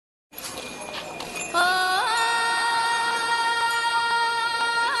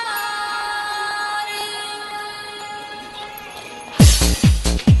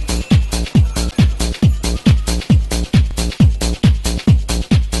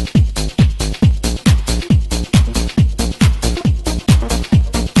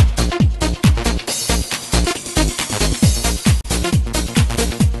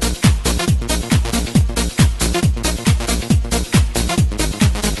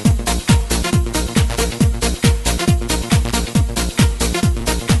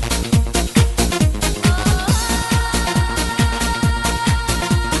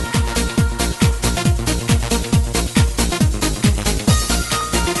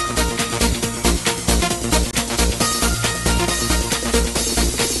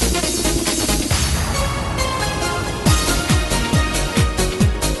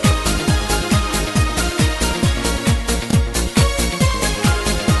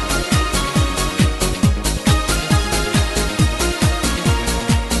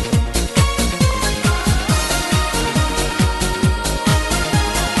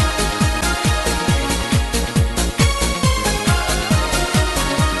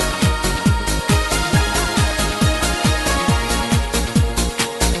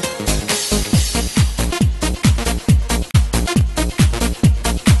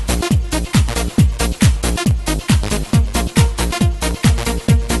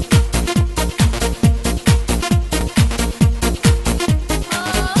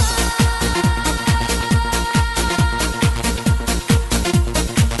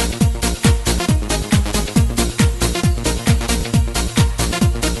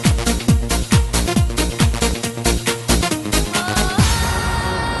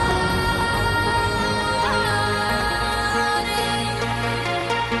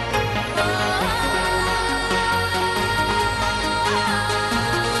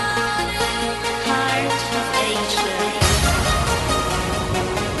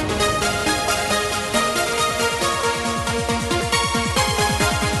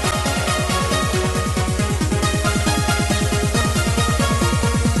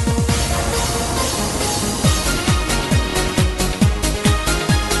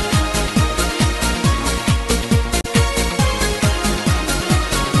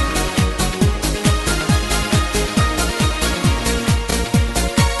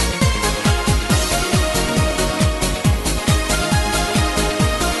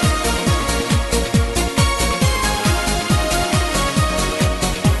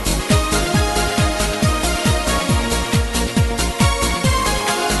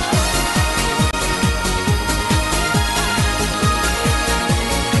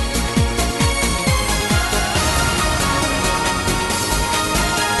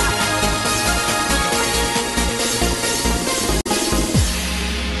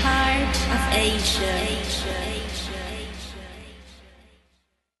We're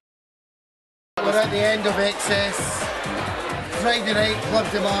at the end of XESS Friday night, Club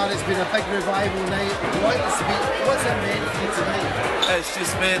De Mar. It's been a big revival night. What's it meant for you tonight? It's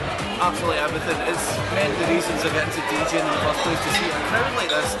just meant absolutely everything. It's meant the reasons I get into DJing in the first place, to see a crowd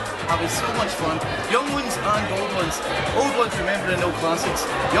like this having so much fun. Young ones and old ones. Old ones remembering old classics.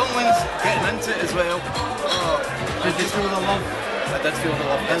 Young ones getting into it as well. Oh, did you feel the love? I did feel the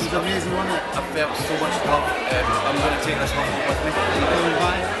love. It was amazing, wasn't it? I felt so much love. I'm going to take this home with me. Are you coming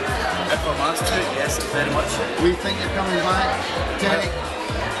back? If I'm asked to, yes, very much. We think you're coming back. Derek,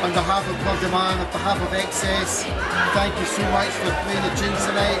 on behalf of Club De Mar, on behalf of XESS, thank you so much for playing the tunes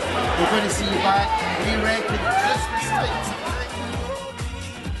tonight. We're going to see you back. We reckon Christmas time tonight.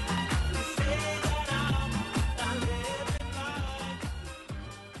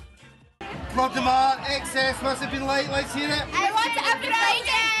 Club De Mar, XESS, what's it been like? Let's hear it. I want every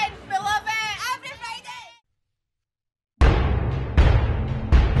Friday.